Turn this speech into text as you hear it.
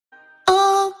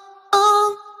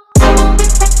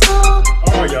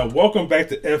Welcome back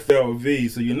to FLV.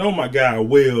 So you know my guy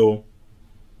Will,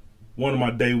 one of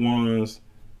my day ones,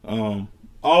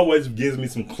 always gives me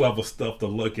some clever stuff to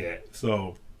look at.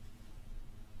 So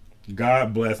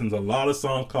God bless. There's a lot of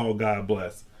songs called God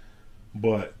Bless,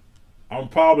 but I'm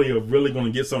probably really going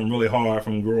to get something really hard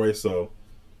from Royce. So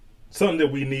something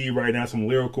that we need right now, some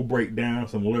lyrical breakdown,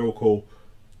 some lyrical.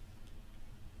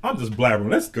 I'm just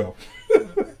blabbering. Let's go.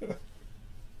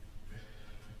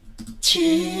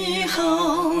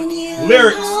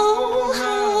 Lyrics.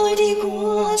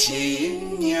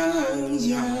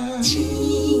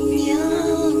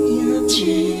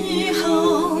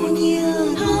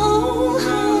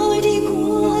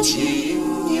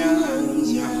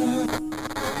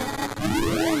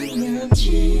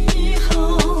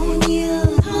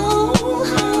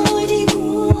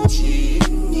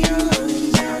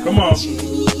 Come on.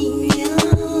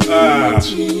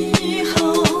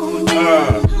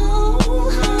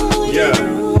 Yeah.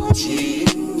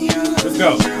 Let's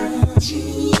go.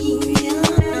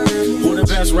 Who the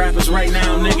best rappers right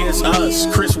now, nigga? It's us.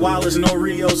 Chris Wallace, no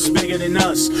Rios is bigger than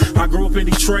us. I grew up in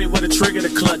Detroit with a trigger to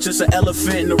clutch. It's an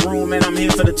elephant in the room, and I'm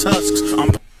here for the tusks.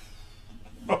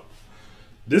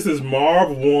 This is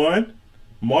Marv 1.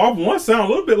 Marv 1 sound a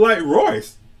little bit like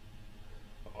Royce.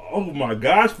 Oh my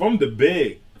gosh, from the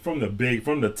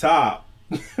top.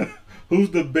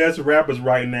 Who's the best rappers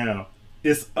right now?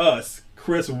 It's us.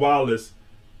 Chris Wallace,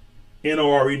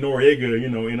 N-O-R-E Noriega, you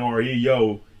know, N-O-R-E,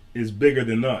 yo, is bigger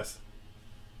than us.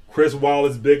 Chris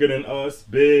Wallace bigger than us,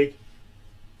 big.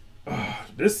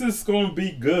 This is going to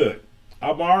be good.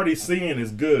 I'm already seeing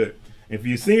it's good. If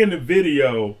you're seeing the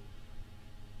video,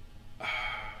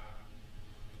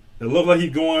 it looks like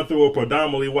he's going through a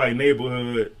predominantly white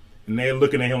neighborhood and they're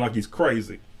looking at him like he's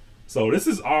crazy. So this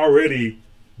is already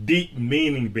deep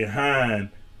meaning behind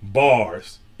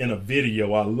bars in a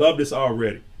video. I love this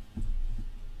already.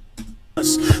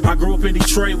 I grew up in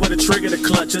Detroit with a trigger to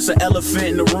clutch. It's an elephant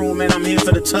in the room, and I'm here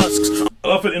for the tusks.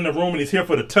 Elephant in the room, and he's here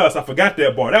for the tusks. I forgot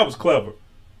that bar. That was clever.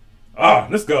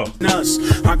 Let's go.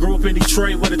 I grew up in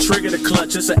Detroit with a trigger to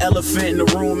clutch. It's an elephant in the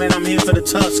room, and I'm here for the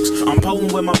tusks. I'm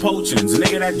potent with my potions.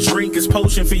 Nigga, that drink is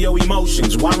potion for your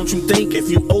emotions. Why don't you think if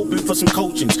you open for some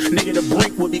coachings? Nigga, the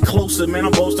brink would be closer. Man,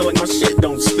 I'm boasting like my shit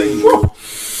don't stink. Woo.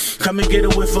 Come and get a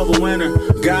whiff of a winner.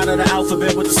 God of the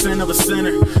alphabet with the sin of a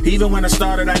sinner. Even when I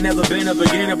started, I never been a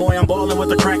beginner. Boy, I'm balling with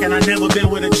the crack and I never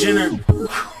been with a ginner.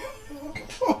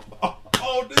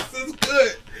 Oh, this is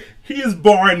good. He is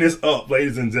barring this up,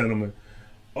 ladies and gentlemen.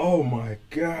 Oh my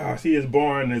gosh, he is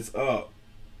barring this up.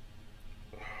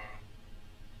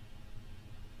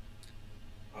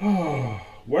 Oh,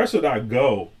 where should I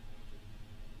go?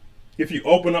 If you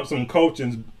open up some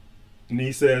coachings, and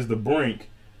he says the brink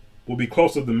will be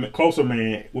closer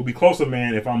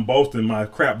man if I'm boasting my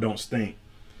crap don't stink.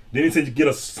 Then he said you get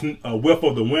a whiff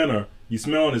of the winner. You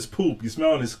smelling his poop. You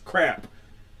smelling his crap.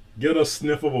 Get a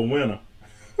sniff of a winner.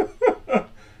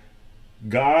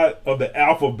 God of the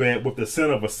alphabet with the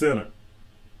scent of a sinner.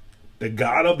 The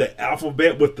God of the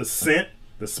alphabet with the scent,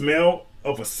 the smell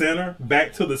of a sinner,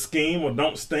 back to the scheme or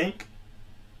don't stink.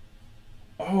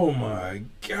 Oh my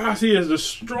gosh, he is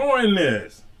destroying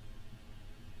this.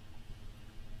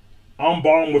 I'm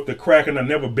balling with the crack and I've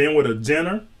never been with a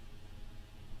Jenner.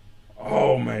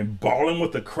 Oh man, balling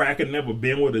with the crack and never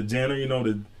been with a Jenner. You know,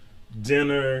 the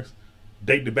Jenners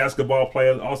date the basketball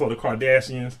players, also the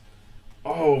Kardashians.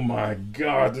 Oh my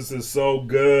God, this is so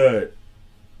good.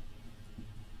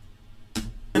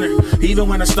 Even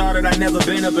when I started, I never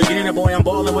been a beginner. Boy, I'm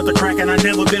balling with the crack and I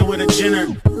never been with a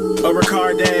Jenner or a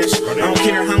car dash. I don't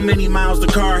care how many miles the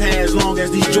car has, long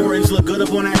as these Jordans look good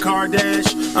up on that car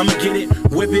dash. I'ma get it,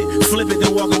 whip it, flip it,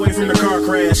 then walk away from the car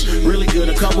crash. Really good,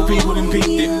 a couple people done peeped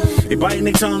it. They biting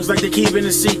their tongues like they keeping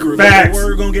a secret. But the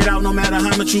word gonna get out no matter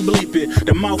how much you bleep it.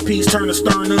 The mouthpiece turn the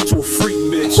stern into a freak,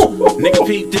 bitch. Nigga,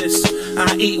 peep this.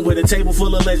 I eat with a table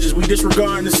full of legends. We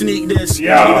disregarding the sneak this.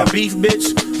 Yeah. You got beef,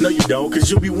 bitch? No, you don't, cause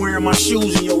you'll be wearing my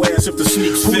shoes in your ass if the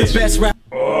sneaks fit. Who the best rap?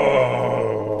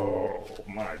 Oh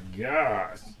my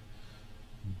gosh.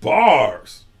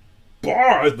 Bars,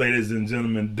 ladies and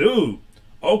gentlemen. Dude,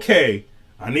 okay,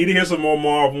 I need to hear some more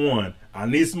Marv 1. I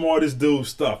need some more of this dude's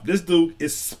stuff. This dude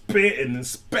is spitting and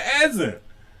spazzing.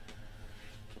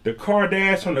 The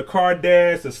Kardashian from the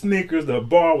Kardashians, the sneakers, the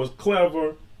bar was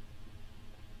clever.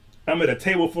 I'm at a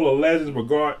table full of legends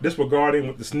disregarding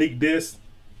with the sneak diss.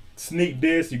 Sneak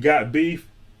diss, you got beef.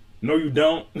 No, you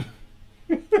don't.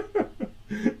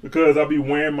 Because I'll be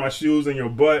wearing my shoes in your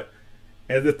butt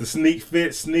as if the sneak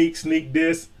fit, sneak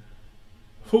diss.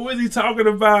 Who is he talking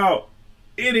about?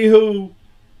 Anywho.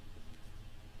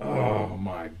 Oh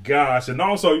my gosh. And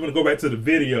also, you want to go back to the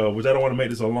video, which I don't want to make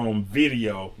this a long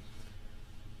video.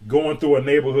 Going through a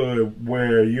neighborhood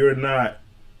where you're not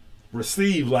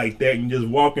received like that and just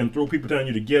walking through, people telling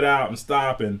you to get out and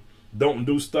stop and don't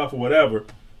do stuff or whatever.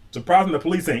 Surprising the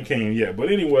police ain't came yet.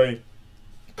 But anyway,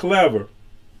 clever.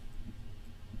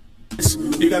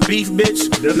 You got beef, bitch?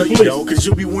 No, you don't, cause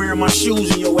you'll be wearing my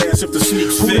shoes in your ass if the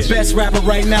sneaks fit. Who the best rapper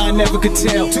right now, I never could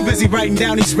tell. Too busy writing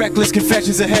down these reckless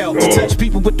confessions of hell. To touch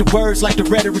people with the words like the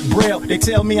rhetoric braille. They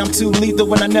tell me I'm too lethal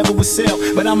when I never was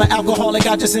sell. But I'm an alcoholic,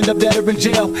 I just end up dead or in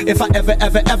jail. If I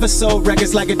ever sold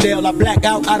records like Adele, I black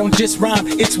out, I don't just rhyme.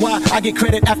 It's why I get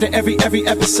credit after every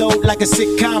episode like a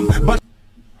sitcom. But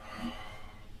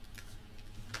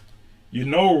you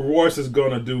know Royce is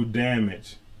gonna do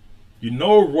damage. You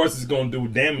know Royce is going to do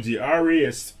damage. He already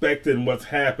expected what's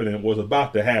happening, was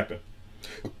about to happen.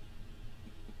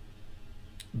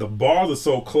 The bars are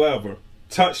so clever.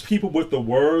 Touch people with the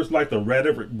words like the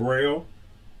rhetoric braille.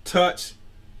 Touch.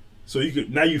 So you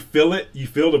could, now you feel it. You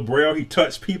feel the braille. He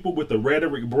touched people with the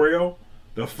rhetoric braille.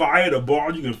 The fire, the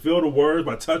bar, you can feel the words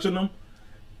by touching them.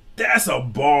 That's a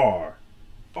bar.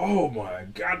 Oh my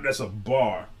God, that's a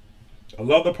bar. I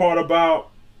love the part about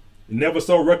never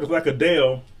sold records like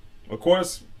Adele. Of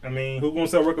course, I mean, who's going to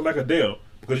sell records like Adele?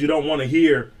 Because you don't want to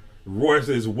hear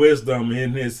Royce's wisdom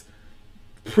in his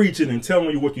preaching and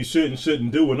telling you what you should and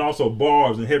shouldn't do, and also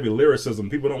bars and heavy lyricism.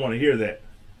 People don't want to hear that.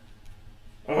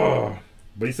 Oh,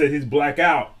 but he said he's black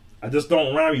out. I just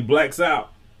don't rhyme, he blacks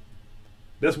out.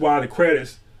 That's why the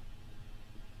credits,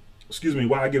 excuse me,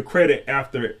 why I give credit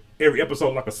after every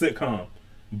episode like a sitcom.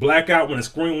 Blackout when it's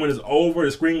over,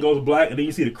 the screen goes black, and then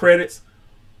you see the credits.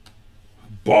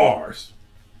 Bars.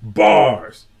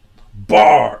 Bars.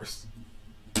 Bars.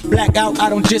 Blackout, I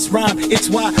don't just rhyme. It's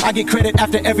why I get credit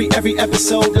after every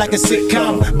episode like a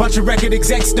sitcom. Bunch of record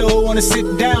execs though wanna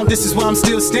sit down. This is why I'm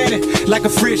still standing like a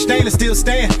fridge stainless, still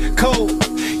staying cold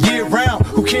year round.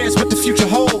 Who cares what the future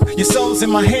hold? Your soul's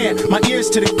in my hand, my ears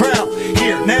to the ground.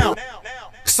 Here now.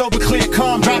 Sober, clear,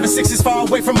 calm, driving sixes far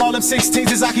away from all them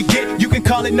 16s as I could get. You can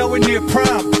call it nowhere near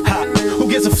prime. Ha. Who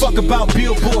gives a fuck about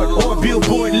Billboard or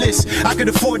Billboard list? I could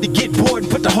afford to get bored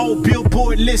and put the whole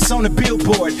Billboard list on the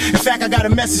billboard. In fact, I got a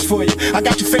message for you. I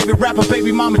got your favorite rapper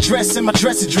baby mama dress in my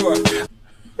dresser drawer.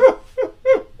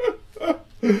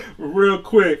 Real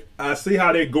quick, I see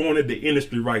how they're going at the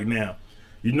industry right now.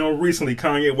 You know, recently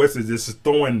Kanye West is just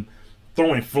throwing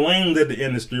flames at the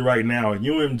industry right now, and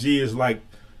UMG is like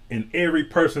in every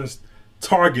person's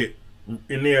target,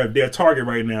 in their target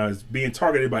right now is being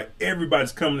targeted by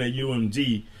everybody's coming at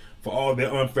UMG for all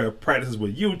their unfair practices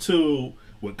with YouTube,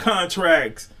 with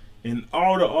contracts, and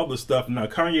all the other stuff. Now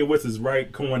Kanye West is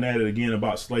right going at it again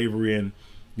about slavery and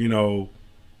you know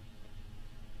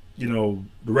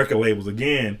the record labels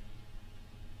again.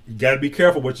 You got to be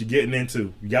careful what you're getting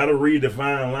into. You got to read the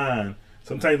fine line.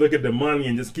 Sometimes you look at the money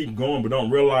and just keep going, but don't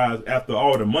realize after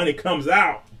all the money comes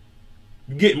out,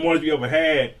 you get more than you ever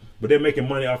had, but they're making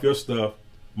money off your stuff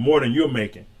more than you're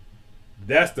making.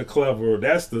 That's the clever,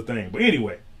 that's the thing. But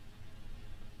anyway,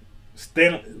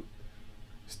 stand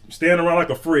around like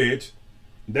a fridge.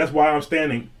 That's why I'm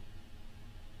standing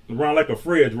around like a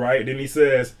fridge, right? Then he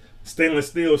says, stainless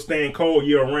steel staying cold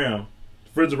year round.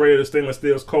 Refrigerator, stainless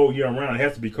steel is cold year round. It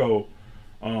has to be cold.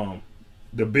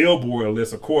 The Billboard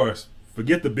list, of course.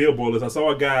 Forget the Billboard list. I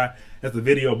saw a guy has a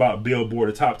video about Billboard,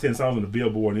 the top 10 songs on the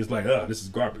Billboard, and he's like, this is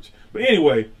garbage. But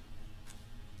anyway,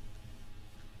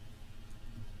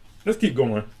 let's keep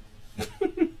going.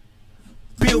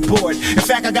 Billboard. In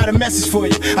fact, I got a message for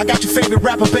you. I got your favorite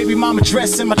rapper baby mama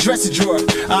dress in my dresser drawer.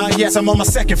 Yes, I'm on my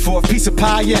second floor. Piece of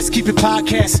pie, yes, keep it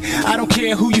podcast. I don't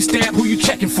care who you stamp, who you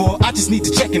checking for. I just need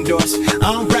to check endorse.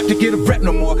 I don't rap to get a rep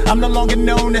no more. I'm no longer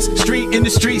known as street in the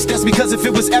streets. That's because if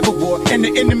it was ever war and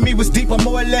the enemy was deep, I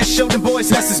more or less showed them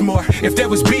boys less is more. If there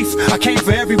was beef, I came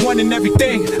for everyone and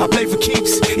everything. I played for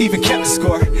keeps, even kept the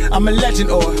score. I'm a legend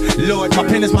or Lord, my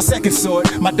pen is my second sword.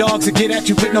 My dogs will get at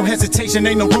you with no hesitation.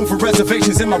 Ain't no room for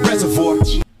reservations in my reservoir.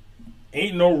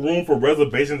 Ain't no room for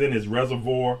reservations in his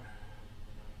reservoir.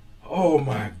 Oh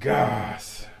my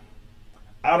gosh.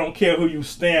 I don't care who you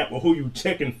stamp or who you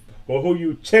checking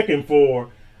for.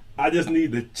 I just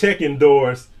need the check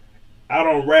endorse. I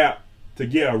don't rap to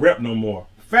get a rep no more.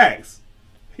 Facts.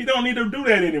 He don't need to do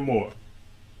that anymore.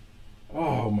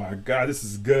 Oh my God, this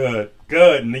is good.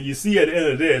 Good. And then you see at the end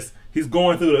of this, he's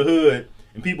going through the hood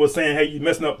and people are saying, hey, you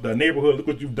messing up the neighborhood. Look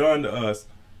what you've done to us.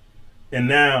 And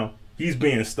now he's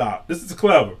being stopped. This is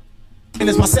clever. And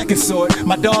it's my second sword.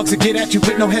 My dogs will get at you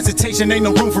with no hesitation. Ain't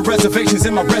no room for reservations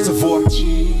in my reservoir. Would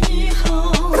you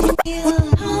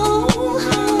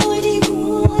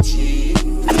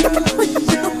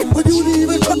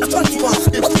even touch my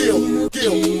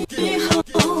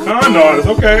Con artist,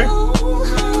 okay.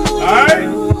 Alright.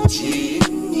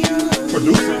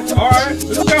 Producer. Alright,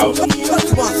 let's go.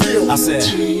 I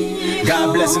said,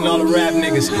 God blessing all the rap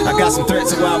niggas. I got some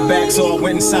threats a while back, so I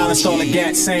went and silenced all the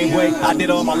gats. Same way I did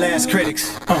all my last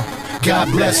critics.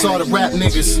 God bless all the rap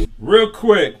niggas. Real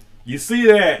quick, you see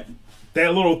that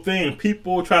little thing?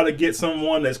 People try to get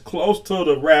someone that's close to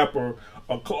the rapper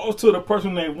or close to the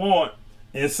person they want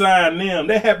and sign them.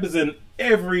 That happens in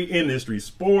every industry.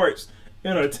 Sports,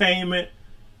 entertainment.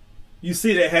 You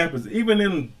see that happens. Even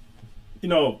in, you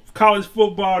know, college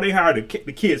football, they hire the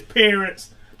kids'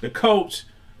 parents, the coach,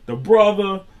 the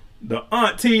brother, the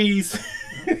aunties.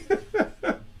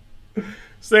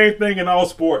 Same thing in all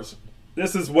sports.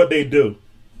 This is what they do.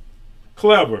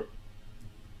 Clever.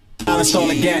 I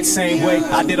installed the gats same way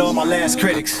I did all my last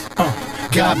critics.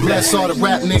 God bless all the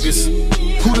rap niggas.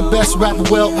 Who the best rapper?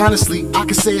 Well, honestly, I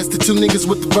can say it's the two niggas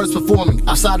with the verse before me.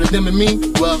 Outside of them and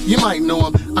me, well, you might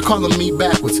know them. I call them me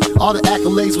backwards. All the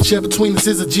accolades which share between us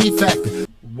is a G factor.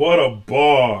 What a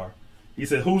bar. He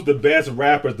said, who's the best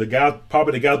rappers? The guys,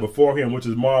 probably the guys before him, which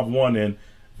is Marv Royce and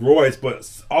Royce, but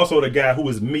also the guy who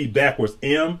is me backwards.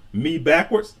 Me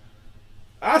backwards.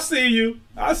 I see you.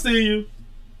 I see you.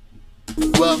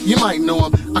 Well, you might know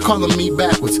him. I call them me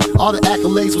backwards. All the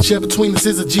accolades which share between us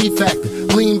is a G factor.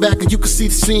 Lean back and you can see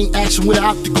the scene action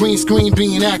without the green screen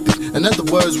being active. In other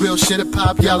words, real shit at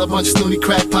pop. Y'all a bunch of snooty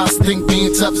crackpots. Think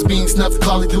being tough is being snuffed.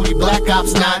 Call of Duty Black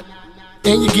Ops not.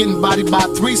 And you're getting bodied by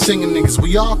 3 singing niggas.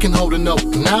 We all can hold a note.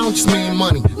 And I don't just mean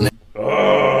money.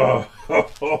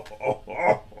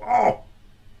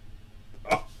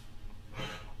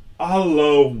 I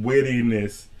love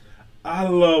wittiness. I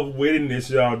love wittiness,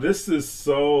 y'all. This is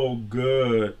so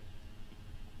good.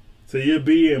 So you're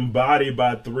being embodied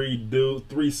by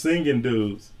 3 singing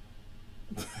dudes.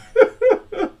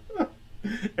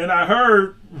 And I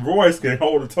heard Royce can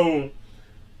hold a tune.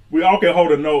 We all can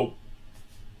hold a note.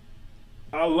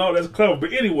 I love that's clever.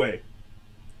 But anyway,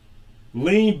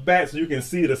 lean back so you can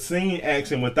see the scene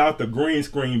action without the green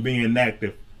screen being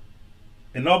active.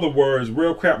 In other words,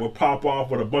 real crap will pop off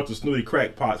with a bunch of snooty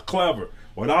crackpots. Clever.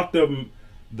 Without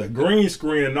the green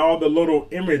screen and all the little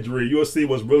imagery, you'll see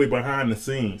what's really behind the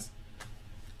scenes.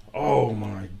 Oh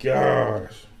my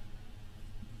gosh.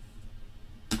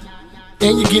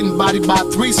 And you're getting bodied by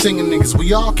 3 singing niggas.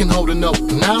 We all can hold a note.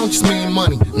 And I don't just mean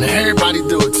money. Now everybody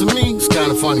do it. To me, it's kind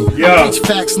of funny. Yeah. I teach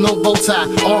facts, no bow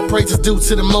tie. All praises due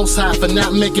to the Most High for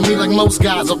not making me like most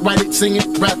guys. I write it, sing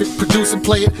it, rap it, produce and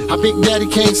play it. I Big Daddy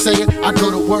can't say it. I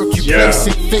go to work, you place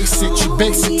it, face it. You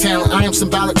basic talent. I am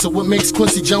symbolic to what makes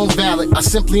Quincy Jones valid. I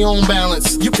simply own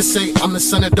balance. You can say I'm the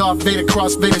son of Darth Vader,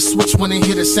 cross Vader, switch when they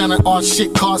hit a sound of all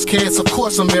shit cause chaos. Of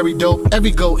course I'm very dope.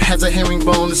 Every goat has a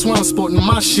herringbone. That's why I'm sporting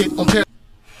my shit on pair.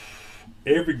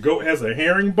 Every goat has a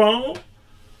herringbone?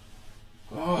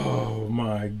 Oh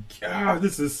my God,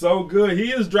 this is so good. He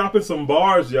is dropping some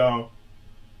bars, y'all.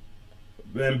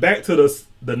 And back to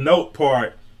the note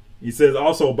part, he says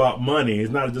also about money.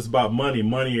 It's not just about money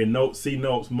and notes, C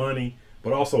notes, money,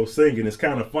 but also singing. It's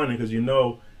kind of funny because, you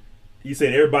know, he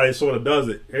said everybody sort of does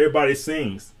it. Everybody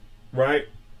sings, right?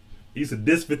 He used to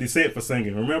diss 50 Cent for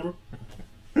singing, remember?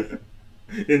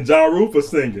 And Ja Rule for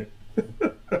singing.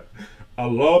 I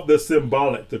love the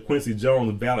symbolic to Quincy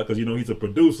Jones' ballad because, you know, he's a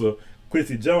producer.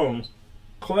 Quincy Jones,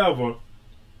 clever.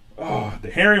 Oh,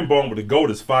 the herringbone with the goat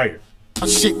is fire.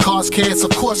 Shit cause chaos, of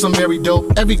course I'm very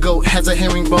dope. Every goat has a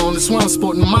herringbone. That's why I'm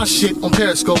sporting my shit on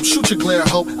Periscope. Shoot your glare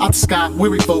hope out the sky.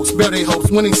 Weary folks bear their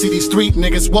hopes when they see these street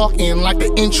niggas walk in like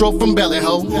the intro from Belly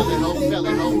Ho.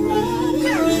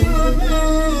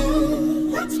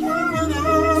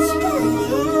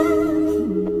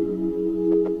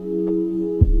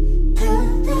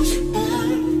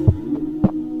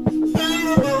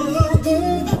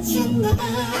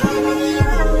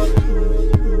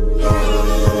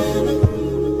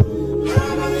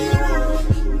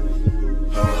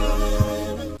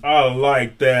 I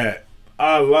like that.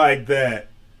 I like that.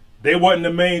 They wasn't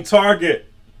the main target.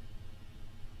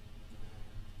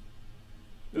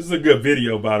 This is a good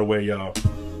video, by the way, y'all.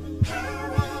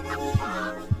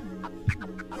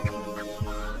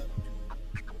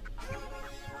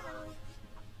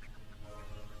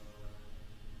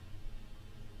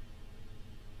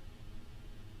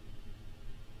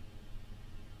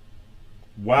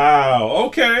 Wow,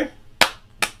 okay.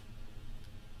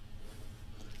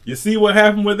 You see what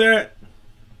happened with that?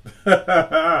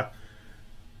 At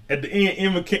the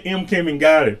end, M came and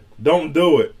got it. Don't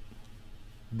do it.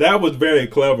 That was very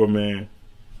clever, man.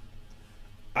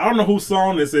 I don't know whose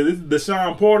song this is. This is the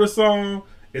Sean Porter song.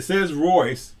 It says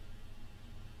Royce.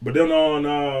 But then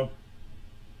on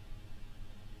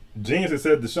Jeans it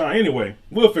says Deshaun. Anyway,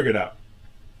 we'll figure it out.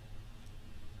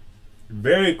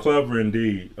 Very clever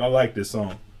indeed. I like this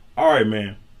song. All right,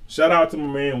 man. Shout out to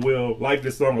my man Will. Like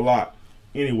this song a lot.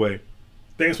 Anyway,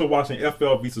 thanks for watching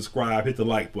FLV. Subscribe. Hit the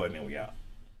like button and we out.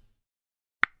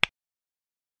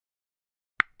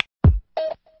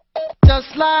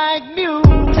 Just like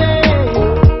music.